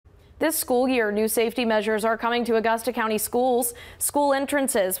This school year, new safety measures are coming to Augusta County schools. School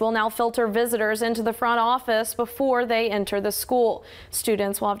entrances will now filter visitors into the front office before they enter the school.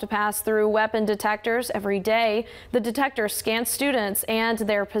 Students will have to pass through weapon detectors every day. The detectors scan students and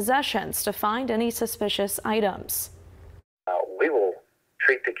their possessions to find any suspicious items. We will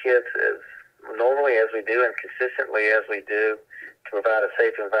treat the kids as normally as we do and consistently as we do to provide a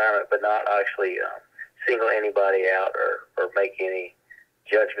safe environment, but not actually single anybody out or make any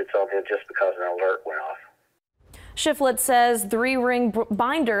judgments on them just because an alert went off. Shiflett says 3-ring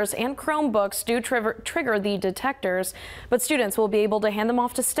binders and Chromebooks do trigger the detectors, but students will be able to hand them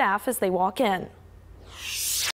off to staff as they walk in.